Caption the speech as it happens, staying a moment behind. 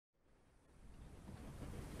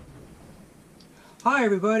Hi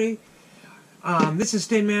everybody, this is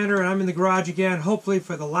Stain Mander and I'm in the garage again, hopefully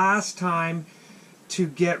for the last time, to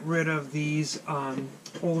get rid of these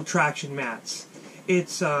old traction mats.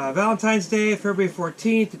 It's Valentine's Day, February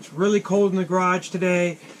 14th, it's really cold in the garage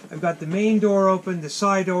today. I've got the main door open, the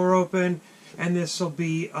side door open, and this will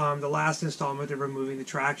be the last installment of removing the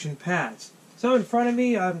traction pads. So in front of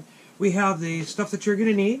me we have the stuff that you're going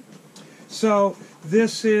to need. So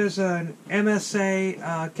this is an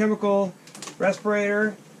MSA chemical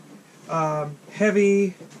respirator,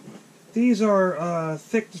 heavy. These are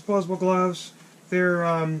thick disposable gloves. They're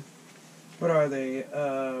what are they?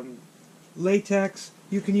 Latex.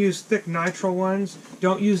 You can use thick nitrile ones.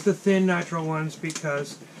 Don't use the thin nitrile ones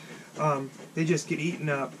because they just get eaten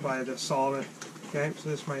up by the solvent. Okay, so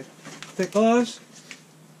this is my thick gloves.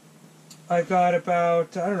 I've got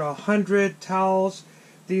about, I don't know, 100 towels.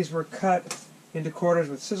 These were cut into quarters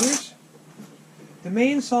with scissors. The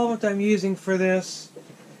main solvent I'm using for this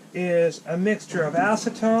is a mixture of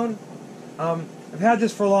acetone. I've had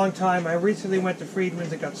this for a long time. I recently went to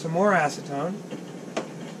Friedman's and got some more acetone.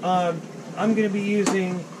 I'm going to be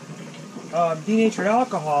using denatured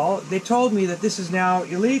alcohol. They told me that this is now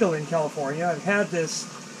illegal in California. I've had this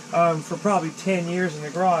for probably 10 years in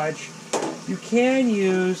the garage. You can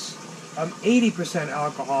use 80%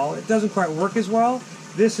 alcohol. It doesn't quite work as well.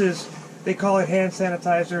 This is, they call it hand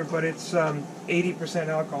sanitizer, but it's 80%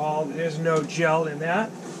 alcohol. There's no gel in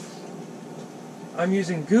that. I'm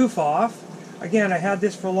using Goof Off. Again, I had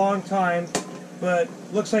this for a long time, but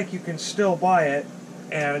looks like you can still buy it.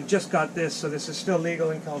 And I just got this, so this is still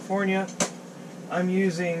legal in California. I'm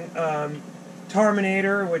using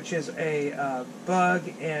Terminator, which is a bug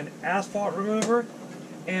and asphalt remover,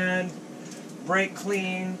 and brake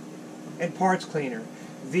clean and parts cleaner.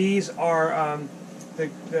 These are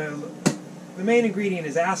the main ingredient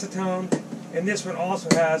is acetone, and this one also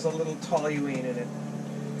has a little toluene in it.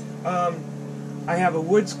 I have a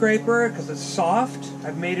wood scraper because it's soft.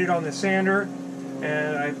 I've made it on the sander,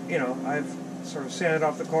 and I've sort of sanded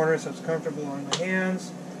off the corners so it's comfortable on my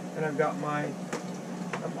hands, and I've got my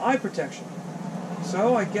eye protection.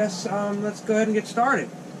 So I guess let's go ahead and get started.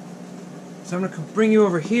 So I'm going to bring you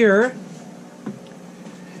over here,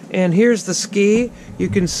 and here's the ski. You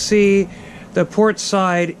can see the port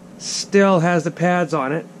side still has the pads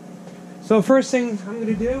on it. So first thing I'm going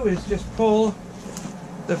to do is just pull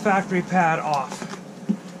the factory pad off.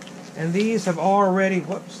 And these have already,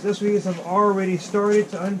 these have already started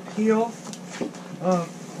to unpeel.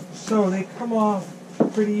 So they come off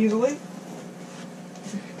pretty easily.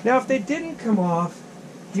 Now if they didn't come off,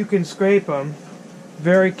 you can scrape them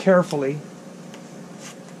very carefully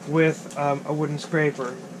with a wooden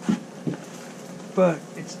scraper. But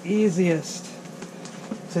it's easiest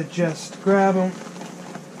to just grab them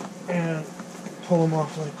and pull them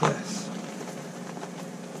off like this.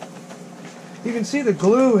 You can see the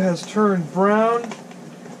glue has turned brown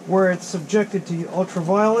where it's subjected to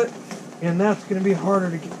ultraviolet, and that's going to be harder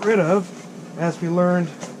to get rid of, as we learned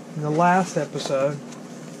in the last episode.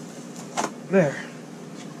 There.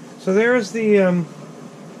 So there's the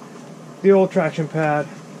old traction pad,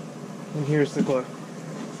 and here's the glue.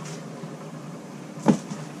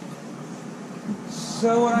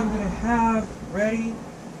 So what I'm going to have ready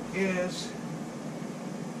is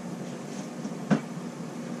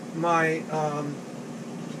my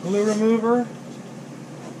glue remover,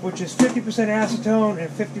 which is 50% acetone and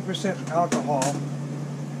 50% alcohol.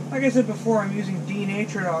 Like I said before, I'm using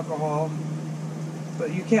denatured alcohol,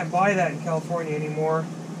 but you can't buy that in California anymore.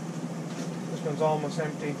 This one's almost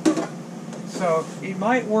empty. So it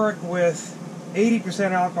might work with 80%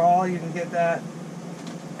 alcohol. You can get that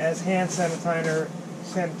as hand sanitizer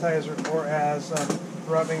or as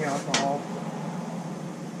rubbing alcohol.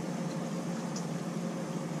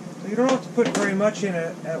 So you don't have to put very much in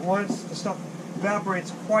it at once. The stuff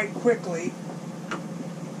evaporates quite quickly.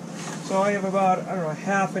 So I have about, I don't know,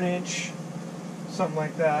 ½ an inch, something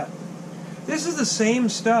like that. This is the same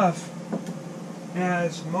stuff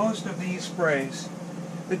as most of these sprays.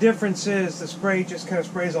 The difference is the spray just kind of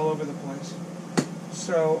sprays all over the place.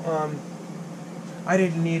 So I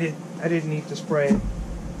didn't need it. I didn't need to spray it.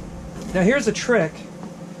 Now here's a trick.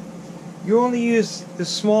 You only use this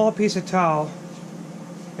small piece of towel,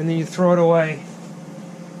 and then you throw it away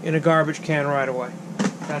in a garbage can right away.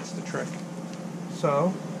 That's the trick.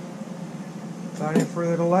 So, without any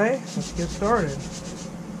further delay, let's get started.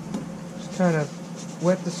 Just kind of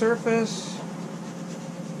wet the surface,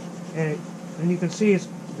 and you can see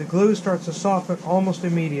the glue starts to soften almost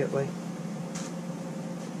immediately.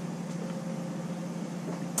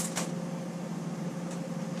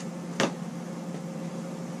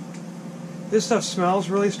 This stuff smells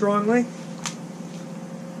really strongly.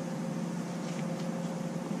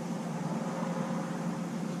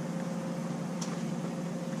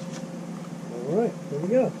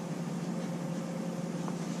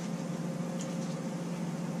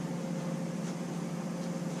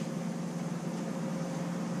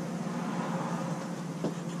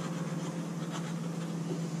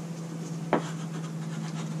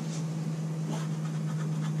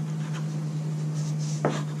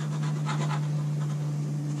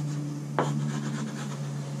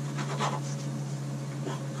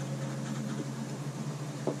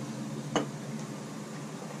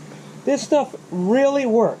 This stuff really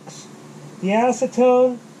works. The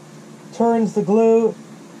acetone turns the glue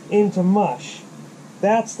into mush.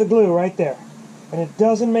 That's the glue right there. And it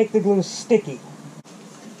doesn't make the glue sticky.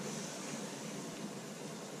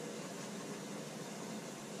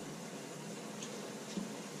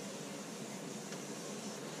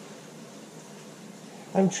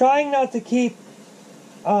 I'm trying not to keep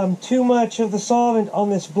too much of the solvent on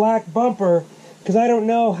this black bumper because I don't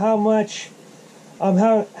know how much,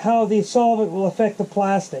 how the solvent will affect the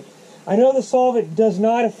plastic. I know the solvent does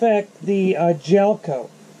not affect the gel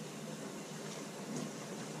coat.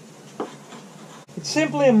 It's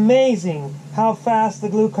simply amazing how fast the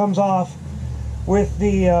glue comes off with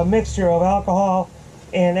the mixture of alcohol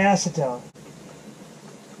and acetone.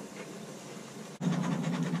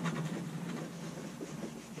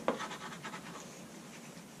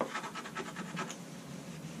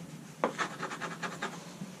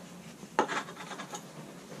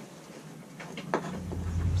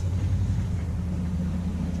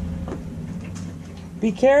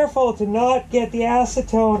 Be careful to not get the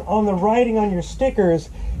acetone on the writing on your stickers.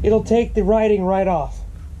 It'll take the writing right off.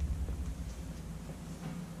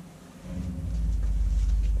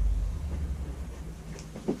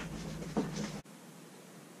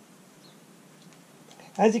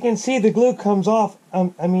 As you can see, the glue comes off,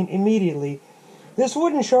 immediately. This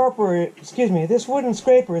wooden scraper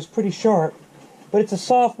is pretty sharp, but it's a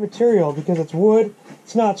soft material because it's wood.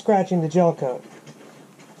 It's not scratching the gel coat.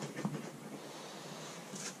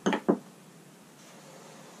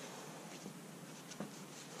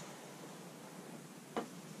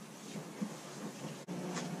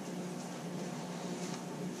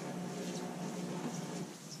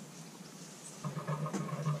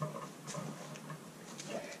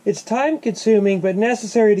 It's time-consuming, but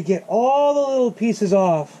necessary to get all the little pieces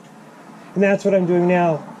off. And that's what I'm doing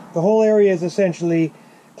now. The whole area is essentially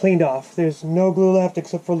cleaned off. There's no glue left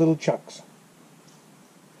except for little chunks.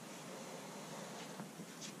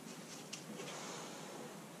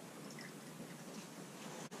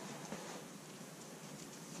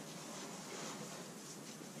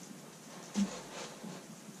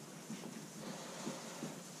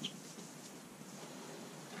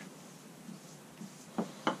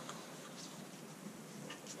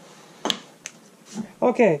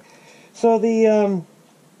 Okay, so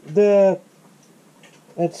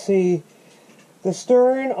let's see, the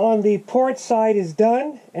stern on the port side is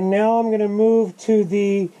done, and now I'm going to move to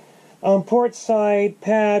the port side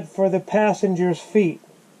pad for the passenger's feet.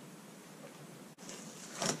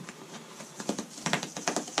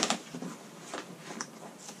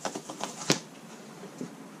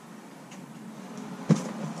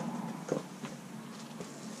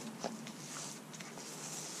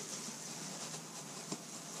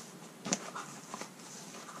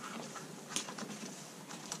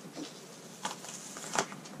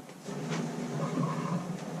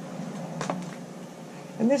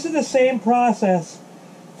 And this is the same process,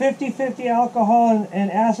 50-50 alcohol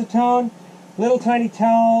and acetone, little tiny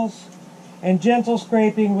towels, and gentle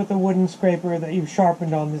scraping with the wooden scraper that you've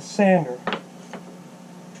sharpened on this sander.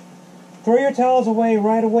 Throw your towels away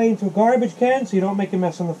right away into a garbage can so you don't make a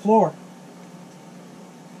mess on the floor.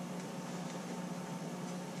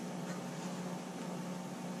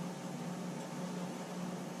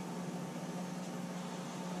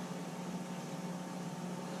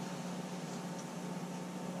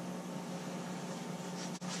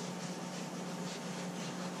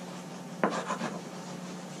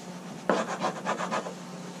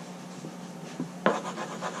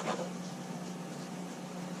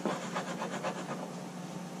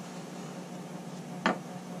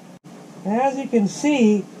 And as you can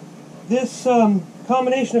see, this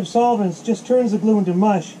combination of solvents just turns the glue into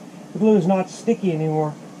mush. The glue is not sticky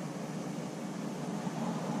anymore.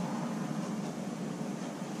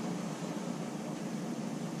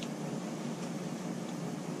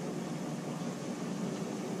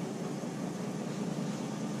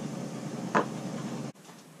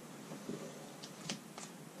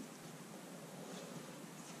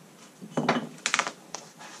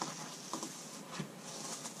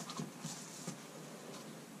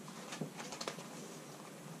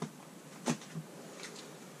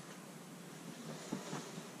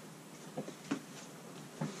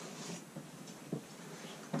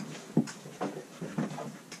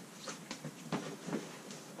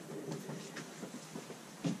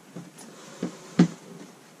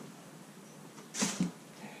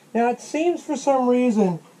 Now it seems for some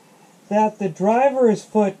reason that the driver's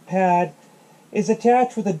foot pad is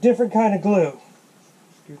attached with a different kind of glue.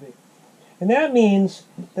 Excuse me. And that means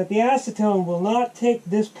that the acetone will not take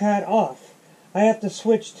this pad off. I have to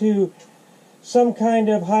switch to some kind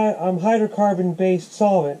of hydrocarbon-based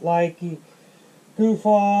solvent, like Goof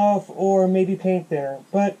Off or maybe paint thinner.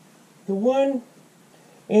 But the one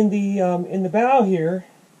in the bow here,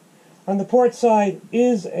 on the port side,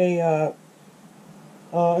 is a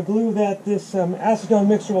glue that this acetone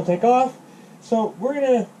mixture will take off. So we're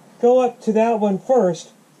going to go up to that one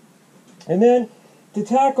first, and then to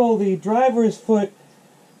tackle the driver's foot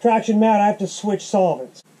traction mat, I have to switch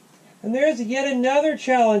solvents. And there's yet another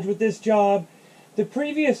challenge with this job. The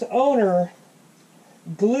previous owner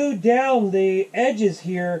glued down the edges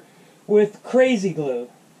here with crazy glue,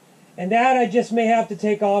 and that I just may have to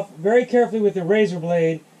take off very carefully with the razor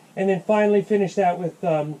blade, and then finally finish that with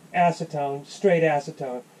acetone, straight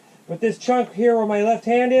acetone. But this chunk here where my left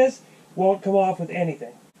hand is won't come off with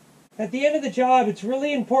anything. At the end of the job, it's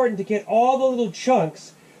really important to get all the little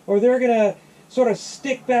chunks, or they're going to sort of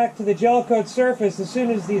stick back to the gel coat surface as soon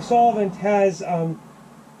as the solvent has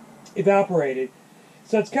evaporated.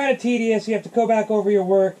 So it's kind of tedious. You have to go back over your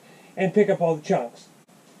work and pick up all the chunks.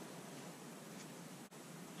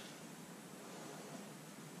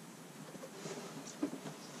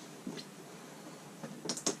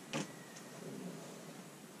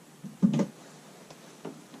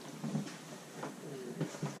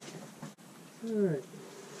 Alright.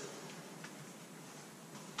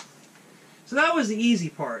 So that was the easy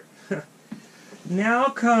part. Now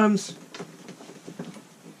comes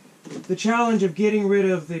the challenge of getting rid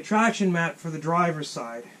of the traction mat for the driver's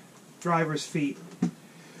side, driver's feet.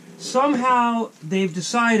 Somehow they've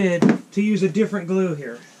decided to use a different glue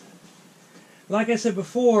here. Like I said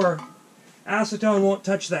before, acetone won't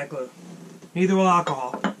touch that glue. Neither will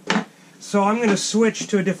alcohol. So I'm going to switch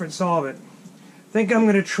to a different solvent. I think I'm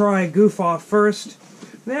going to try Goof Off first.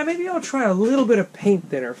 Now maybe I'll try a little bit of paint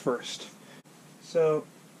thinner first. So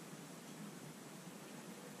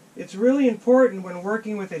it's really important when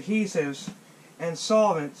working with adhesives and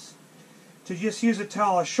solvents to just use a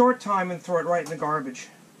towel a short time and throw it right in the garbage.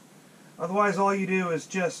 Otherwise all you do is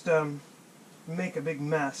just make a big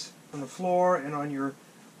mess on the floor and on your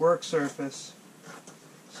work surface.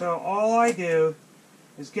 So all I do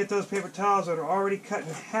is get those paper towels that are already cut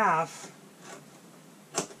in half,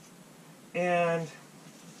 and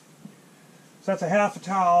so that's a half a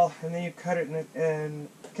towel, and then you cut it and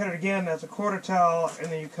cut it again, that's a quarter towel, and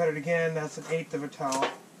then you cut it again, that's an eighth of a towel.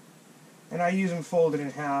 And I use them folded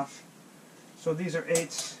in half. So these are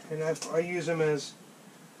eighths, and I use them as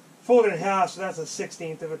folded in half, so that's a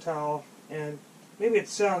 16th of a towel. And maybe it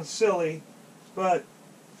sounds silly, but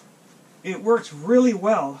it works really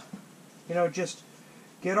well. You know, just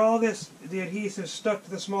get all the adhesive stuck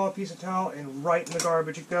to the small piece of towel, and right in the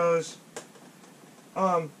garbage it goes.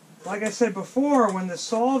 Like I said before, when the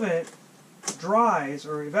solvent dries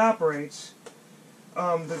or evaporates,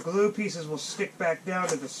 the glue pieces will stick back down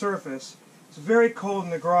to the surface. It's very cold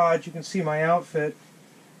in the garage. You can see my outfit.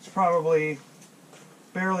 It's probably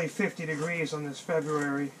barely 50 degrees on this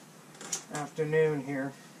February afternoon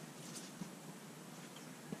here.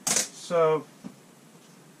 So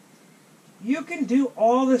you can do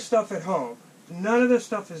all this stuff at home. None of this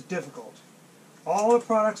stuff is difficult. All the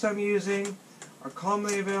products I'm using are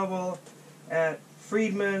commonly available at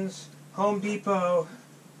Friedman's, Home Depot,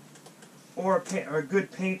 or a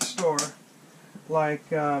good paint store like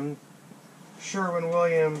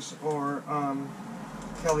Sherwin-Williams or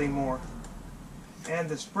Kelly Moore. And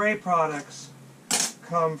the spray products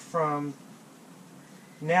come from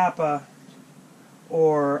Napa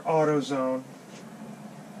or AutoZone.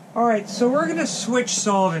 Alright, so we're going to switch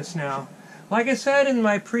solvents now. Like I said in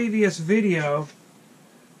my previous video,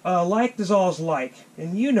 like dissolves like,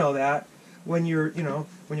 and you know that when you're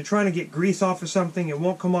trying to get grease off of something, it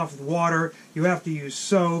won't come off with water. You have to use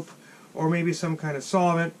soap or maybe some kind of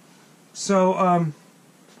solvent. So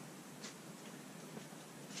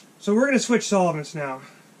so we're going to switch solvents now.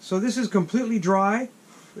 So this is completely dry.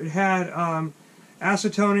 It had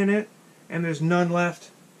acetone in it, and there's none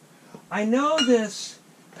left. I know this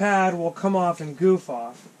pad will come off and goof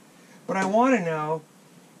off. What I want to know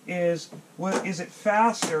is, is it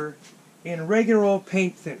faster in regular old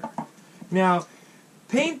paint thinner? Now,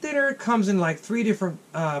 paint thinner comes in like 3 different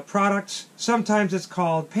products. Sometimes it's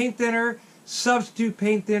called paint thinner, substitute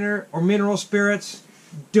paint thinner, or mineral spirits.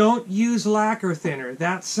 Don't use lacquer thinner.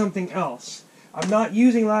 That's something else. I'm not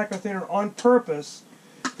using lacquer thinner on purpose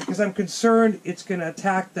because I'm concerned it's going to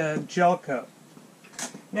attack the gel coat.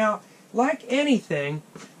 Now, like anything,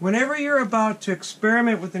 whenever you're about to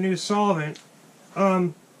experiment with a new solvent,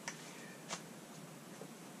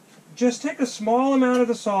 just take a small amount of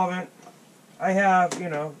the solvent. I have,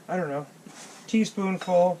 I don't know,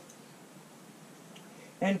 teaspoonful,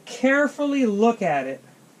 and carefully look at it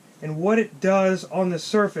and what it does on the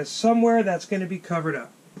surface. Somewhere that's going to be covered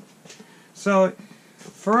up. So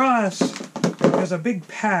for us, there's a big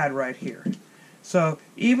pad right here. So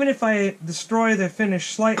even if I destroy the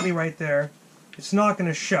finish slightly right there, it's not going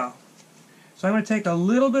to show. So I'm going to take a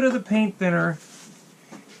little bit of the paint thinner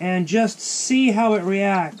and just see how it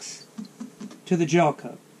reacts to the gel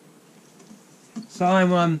coat. So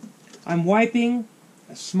I'm wiping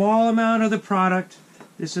a small amount of the product.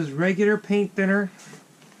 This is regular paint thinner.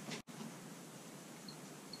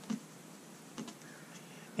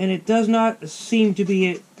 And it does not seem to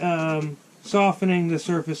be softening the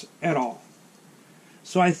surface at all.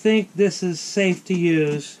 So I think this is safe to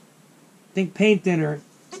use. I think paint thinner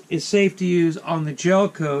is safe to use on the gel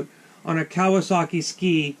coat on a Kawasaki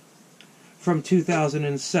ski from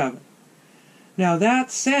 2007. Now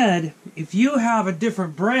that said, if you have a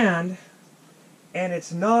different brand and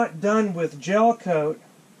it's not done with gel coat,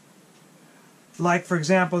 like for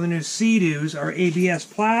example the new Sea-Doos or ABS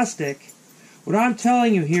plastic, what I'm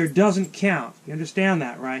telling you here doesn't count. You understand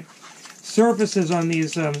that, right? Surfaces on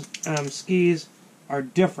these skis are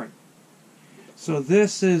different. So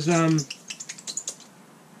this is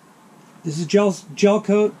gel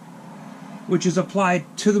coat, which is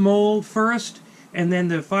applied to the mold first, and then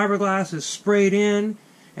the fiberglass is sprayed in,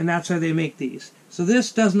 and that's how they make these. So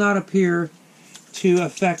this does not appear to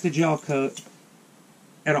affect the gel coat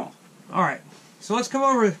at all. All right, so let's come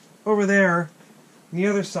over there, on the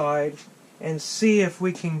other side, and see if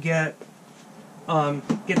we can get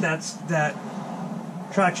that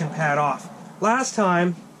traction pad off. Last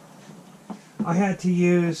time, I had to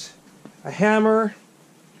use a hammer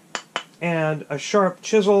and a sharp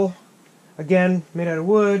chisel, again made out of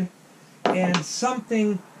wood, and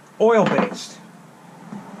something oil-based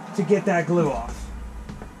to get that glue off.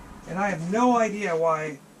 And I have no idea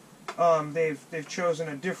why they've chosen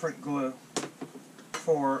a different glue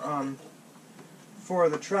for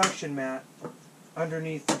the traction mat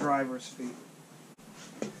underneath the driver's feet.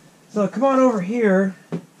 So come on over here.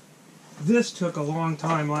 This took a long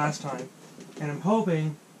time last time, and I'm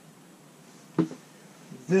hoping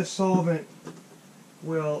this solvent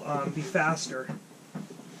will be faster.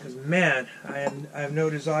 Because man, I have no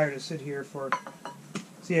desire to sit here for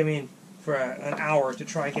an hour to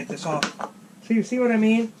try and get this off. So you see what I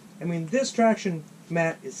mean? I mean, this traction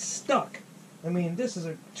mat is stuck. I mean, this is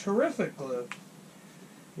a terrific glue.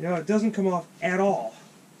 You know, it doesn't come off at all.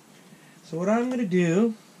 So what I'm going to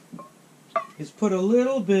do is put a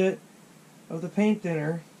little bit of the paint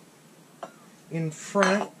thinner in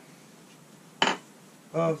front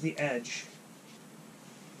of the edge.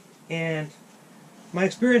 And my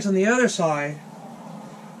experience on the other side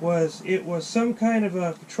was it was some kind of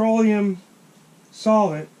a petroleum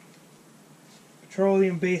solvent,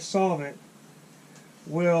 petroleum-based solvent,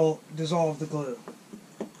 will dissolve the glue.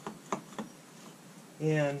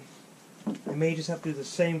 And I may just have to do the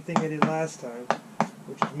same thing I did last time,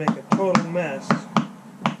 which is make a total mess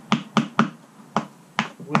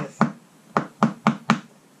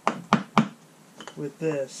with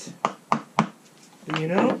this. Do you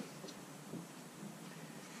know?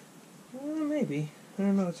 Well, maybe. I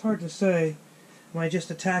don't know. It's hard to say. Am I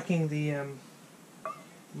just attacking the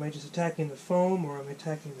foam, or am I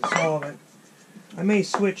attacking the solvent? I may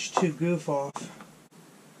switch to goof off.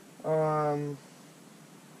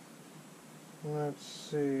 Let's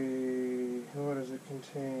see. What does it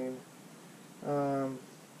contain? I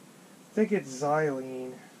think it's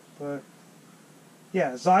xylene, but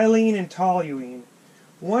yeah, xylene and toluene.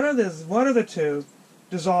 One of the two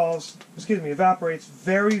evaporates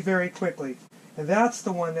very, very quickly, and that's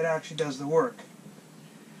the one that actually does the work.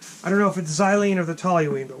 I don't know if it's xylene or the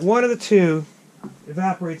toluene, but one of the two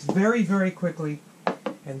evaporates very, very quickly,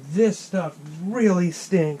 and this stuff really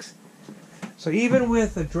stinks. So even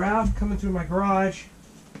with a draft coming through my garage,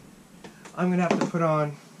 I'm going to have to put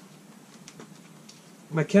on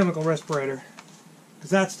my chemical respirator,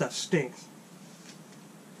 because that stuff stinks.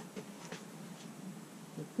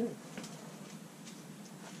 Okay.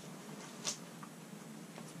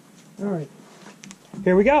 All right,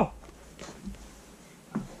 here we go.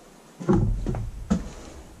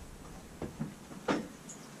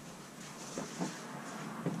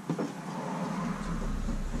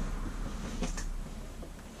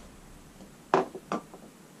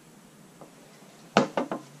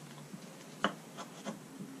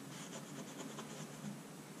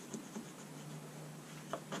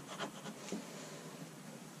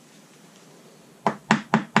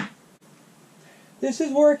 This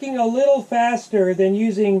is working a little faster than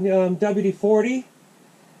using WD-40,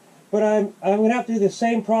 but I'm going to have to do the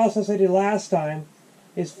same process I did last time,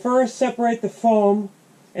 is first separate the foam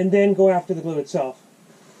and then go after the glue itself.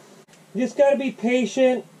 You just got to be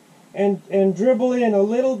patient and dribble in a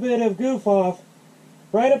little bit of goof off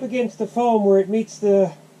right up against the foam where it meets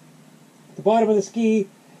the bottom of the ski,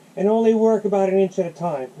 and only work about an inch at a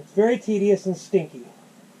time. It's very tedious and stinky.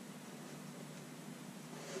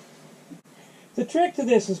 The trick to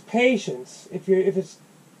this is patience. If it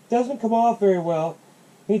doesn't come off very well,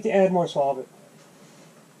 you need to add more solvent.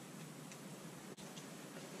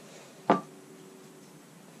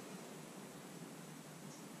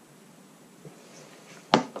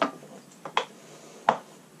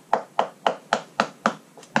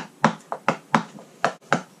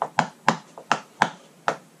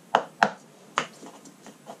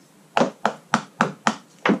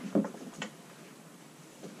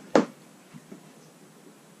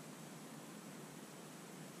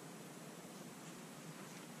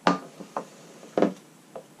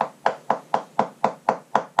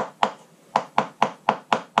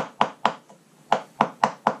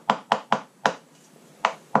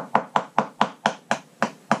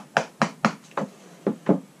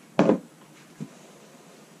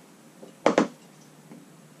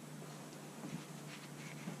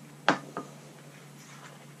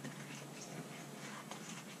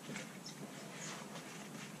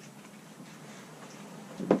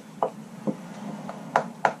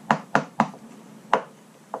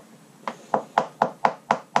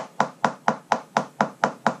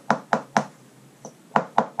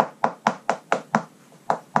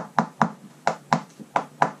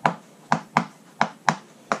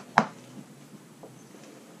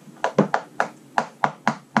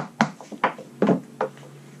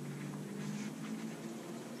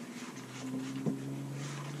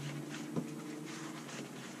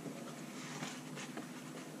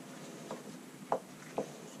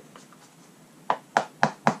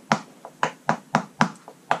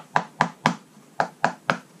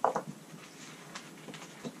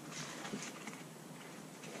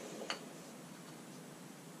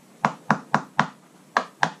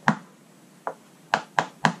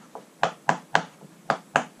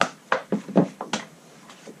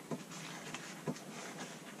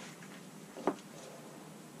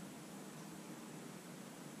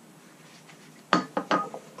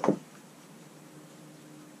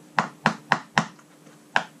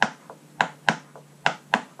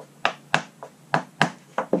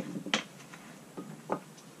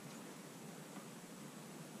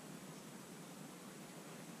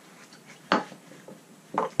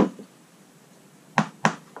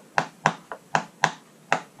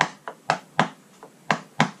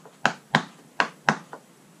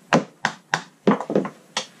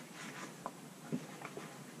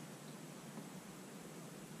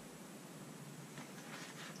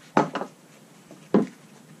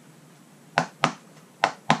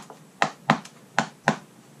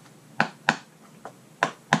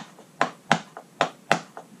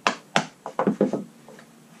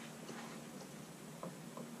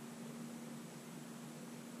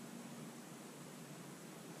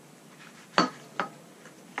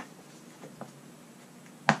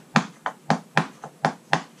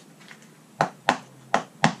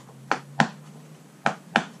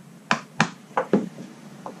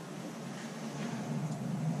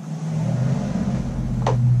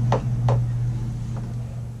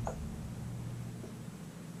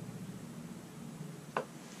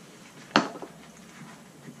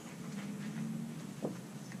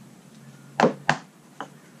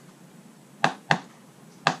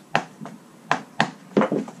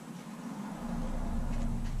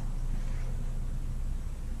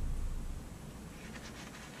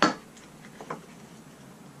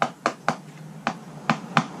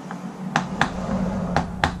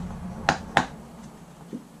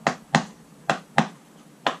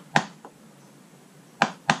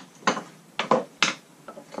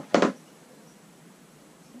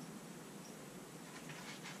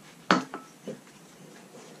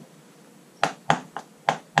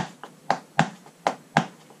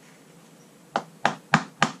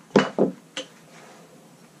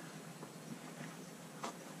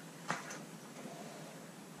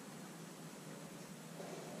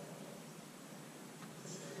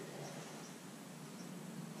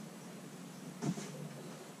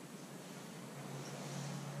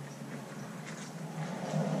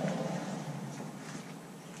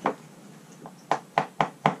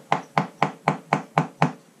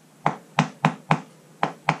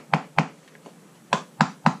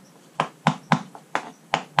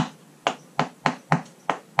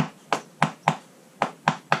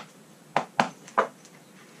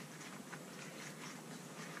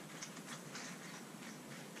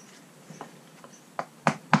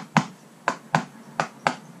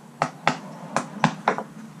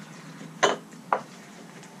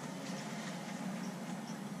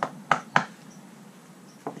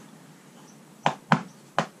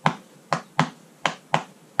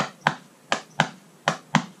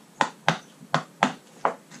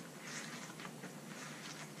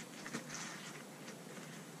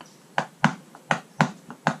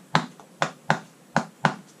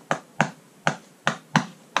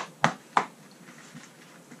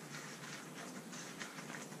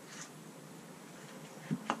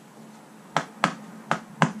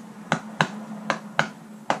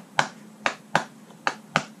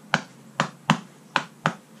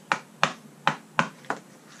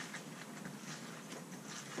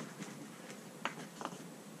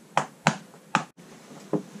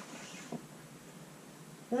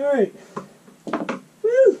 Alright.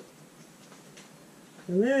 Woo!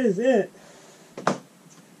 And that is it.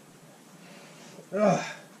 Ugh.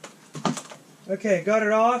 Okay, got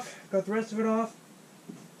it off. Got the rest of it off.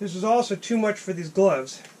 This is also too much for these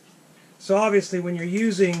gloves. So obviously when you're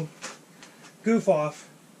using Goof Off,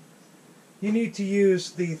 you need to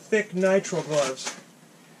use the thick nitrile gloves.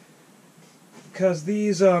 Because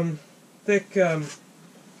these thick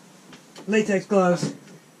latex gloves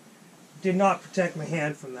did not protect my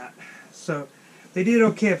hand from that. So they did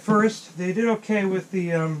okay at first. They did okay with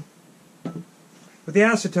the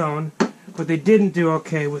acetone, but they didn't do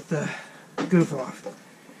okay with the Goof Off.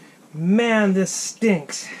 Man, this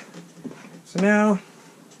stinks. So now,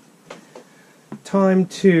 time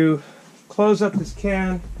to close up this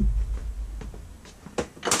can.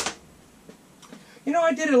 You know,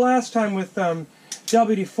 I did it last time with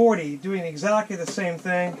WD-40, doing exactly the same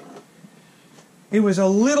thing. It was a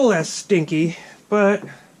little less stinky, but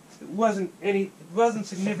it wasn't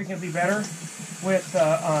significantly better with the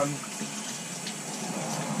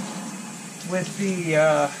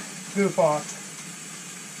Goof Off.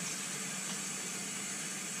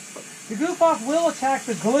 The Goof Off will attack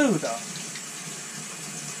the glue, though.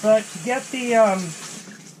 But to get the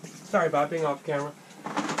sorry about being off camera.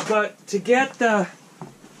 But to get the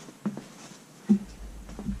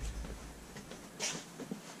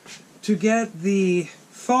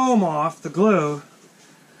foam off the glue,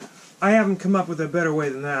 I haven't come up with a better way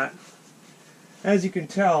than that. As you can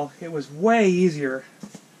tell, it was way easier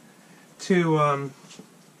to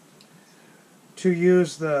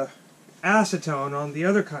use the acetone on the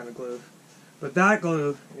other kind of glue, but that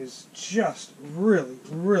glue is just really,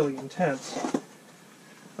 really intense.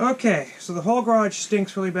 Okay, so the whole garage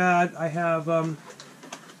stinks really bad. I have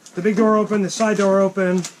the big door open, the side door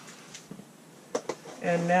open,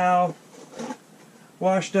 and now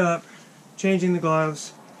washed up, changing the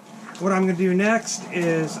gloves. What I'm going to do next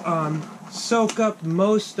is soak up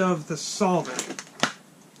most of the solvent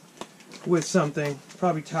with something,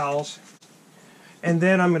 probably towels, and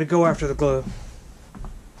then I'm going to go after the glue.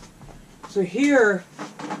 So here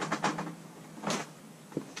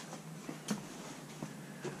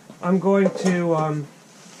I'm going to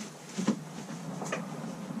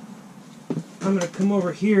come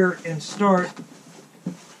over here and start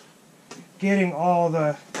getting all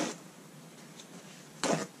the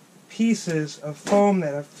pieces of foam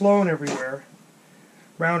that have flown everywhere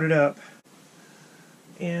rounded up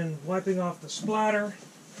and wiping off the splatter.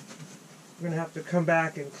 We're going to have to come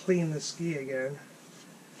back and clean the ski again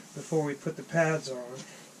before we put the pads on.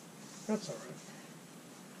 That's alright.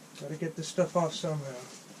 Got to get this stuff off somehow.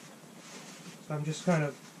 So I'm just kind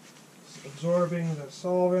of absorbing the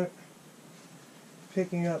solvent,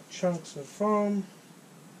 picking up chunks of foam,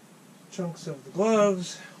 chunks of the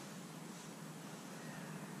gloves.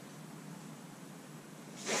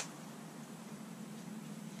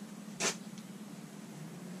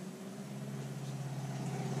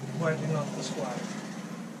 Wiping off the splatter.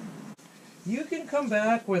 You can come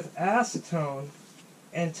back with acetone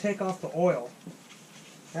and take off the oil.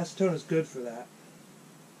 Acetone is good for that.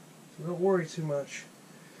 So don't worry too much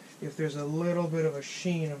if there's a little bit of a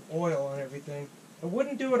sheen of oil on everything. I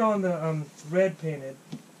wouldn't do it on the red painted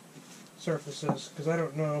surfaces because I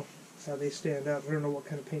don't know how they stand up. I don't know what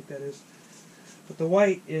kind of paint that is. But the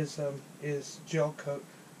white is gel coat.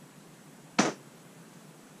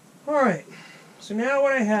 Alright, so now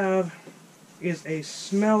what I have is a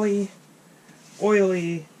smelly,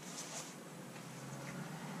 oily,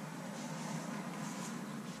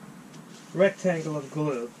 rectangle of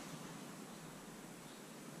glue.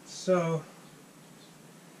 So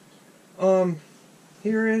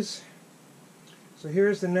here's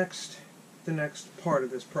the next part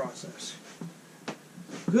of this process.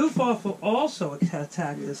 Goof Off will also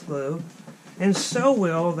attack this glue, and so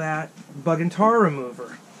will that bug and tar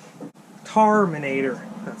remover. Tarminator.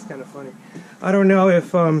 That's kind of funny. I don't know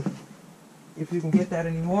if you can get that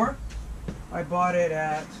anymore. I bought it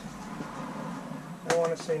at, I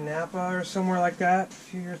want to say Napa or somewhere like that a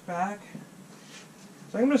few years back.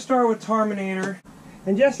 So I'm going to start with Tarminator,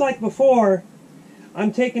 and just like before,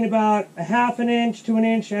 I'm taking about a ½ inch to an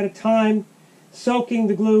inch at a time, soaking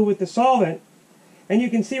the glue with the solvent, and you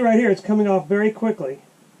can see right here it's coming off very quickly.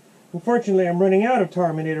 Unfortunately, I'm running out of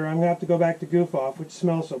Tarminator. I'm going to have to go back to Goof Off, which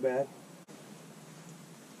smells so bad.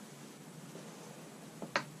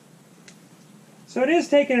 So it is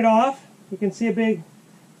taking it off. You can see a big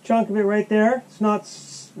chunk of it right there. It's not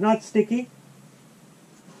sticky.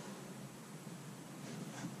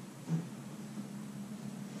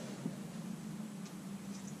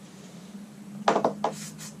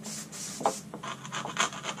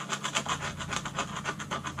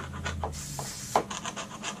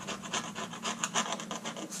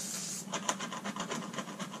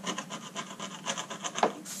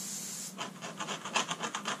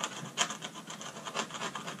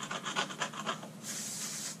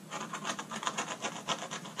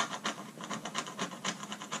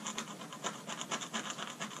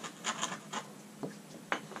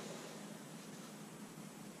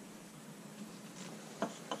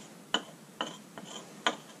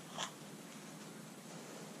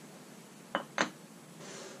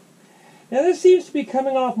 Now this seems to be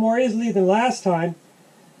coming off more easily than last time,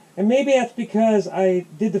 and maybe that's because I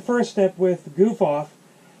did the first step with goof off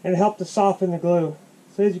and it helped to soften the glue.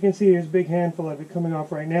 So as you can see, there's a big handful of it coming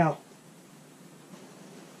off right now.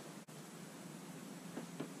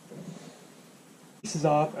 This is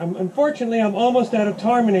off. Unfortunately, I'm almost out of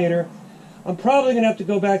Terminator. I'm probably going to have to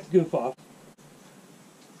go back to goof off.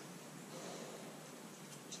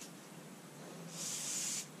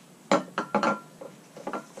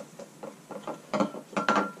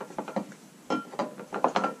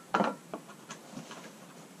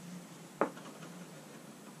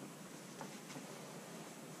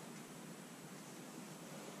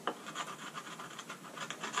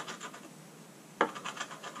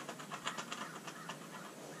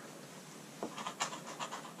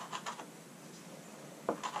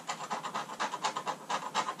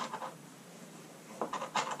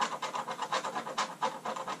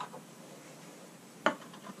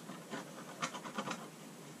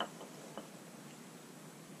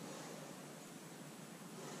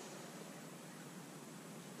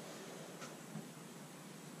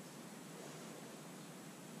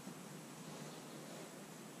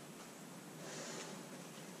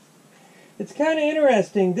 It's kind of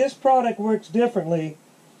interesting. This product works differently.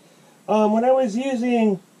 When I was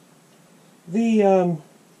using the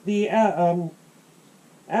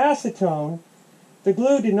acetone, the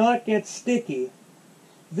glue did not get sticky.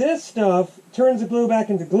 This stuff turns the glue back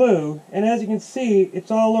into glue, and as you can see, it's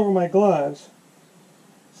all over my gloves.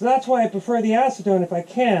 So that's why I prefer the acetone if I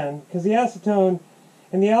can, because the acetone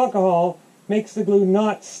and the alcohol makes the glue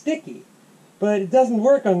not sticky. But it doesn't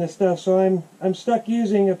work on this stuff, so I'm stuck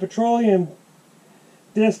using a petroleum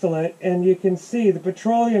distillate, and you can see the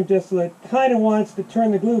petroleum distillate kind of wants to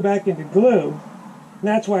turn the glue back into glue, and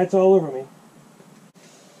that's why it's all over me.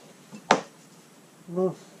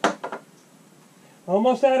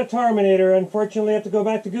 Almost out of Terminator. Unfortunately, I have to go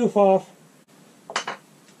back to goof off.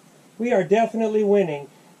 We are definitely winning.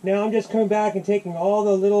 Now I'm just coming back and taking all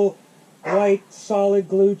the little white solid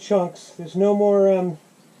glue chunks. There's no more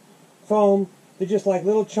foam. They're just like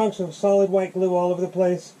little chunks of solid white glue all over the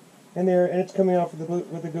place, and it's coming off with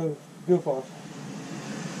the goof off.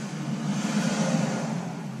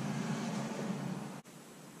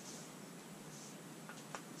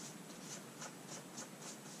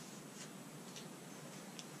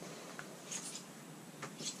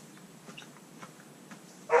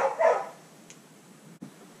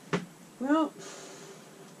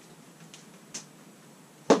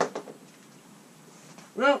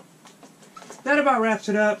 Well, that about wraps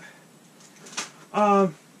it up.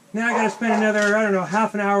 Now I gotta spend another, I don't know,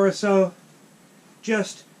 half an hour or so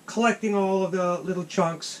just collecting all of the little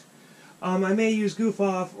chunks. I may use goof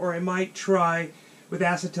off, or I might try with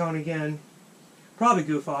acetone again. Probably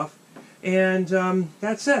goof off. And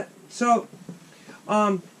that's it. So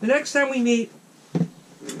the next time we meet,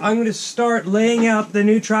 I'm going to start laying out the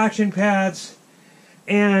new traction pads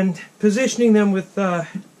and positioning them with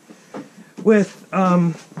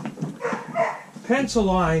pencil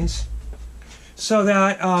lines, so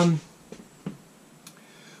that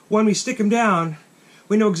when we stick them down,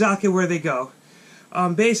 we know exactly where they go.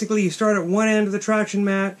 Basically, you start at one end of the traction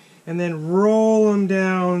mat and then roll them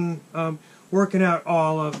down, working out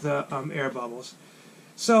all of the air bubbles.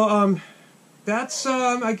 So that's,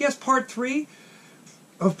 I guess, part 3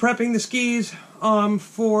 of prepping the skis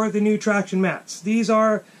for the new traction mats. These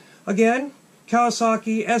are, again,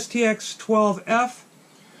 Kawasaki STX 12f.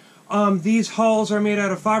 These hulls are made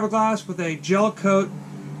out of fiberglass with a gel coat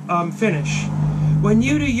finish. When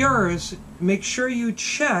you do yours, make sure you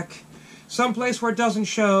check someplace where it doesn't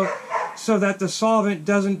show, so that the solvent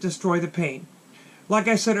doesn't destroy the paint. Like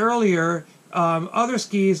I said earlier, other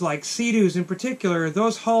skis, like Sea-Doos in particular,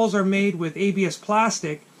 those hulls are made with ABS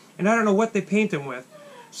plastic, and I don't know what they paint them with.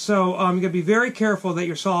 So you got to be very careful that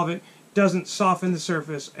your solvent doesn't soften the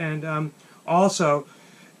surface, and also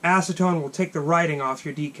acetone will take the writing off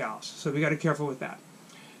your decals, so we got to be careful with that.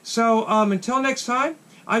 So until next time,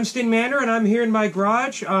 I'm Stin Mander, and I'm here in my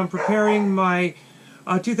garage preparing my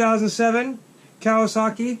 2007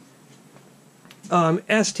 Kawasaki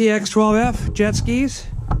STX 12f jet skis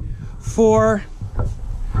for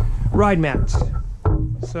ride mats.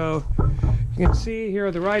 So you can see here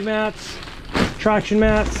are the ride mats, traction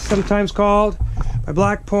mats, sometimes called, my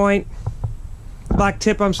black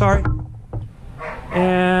tip, I'm sorry.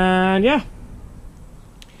 And yeah,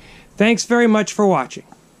 thanks very much for watching.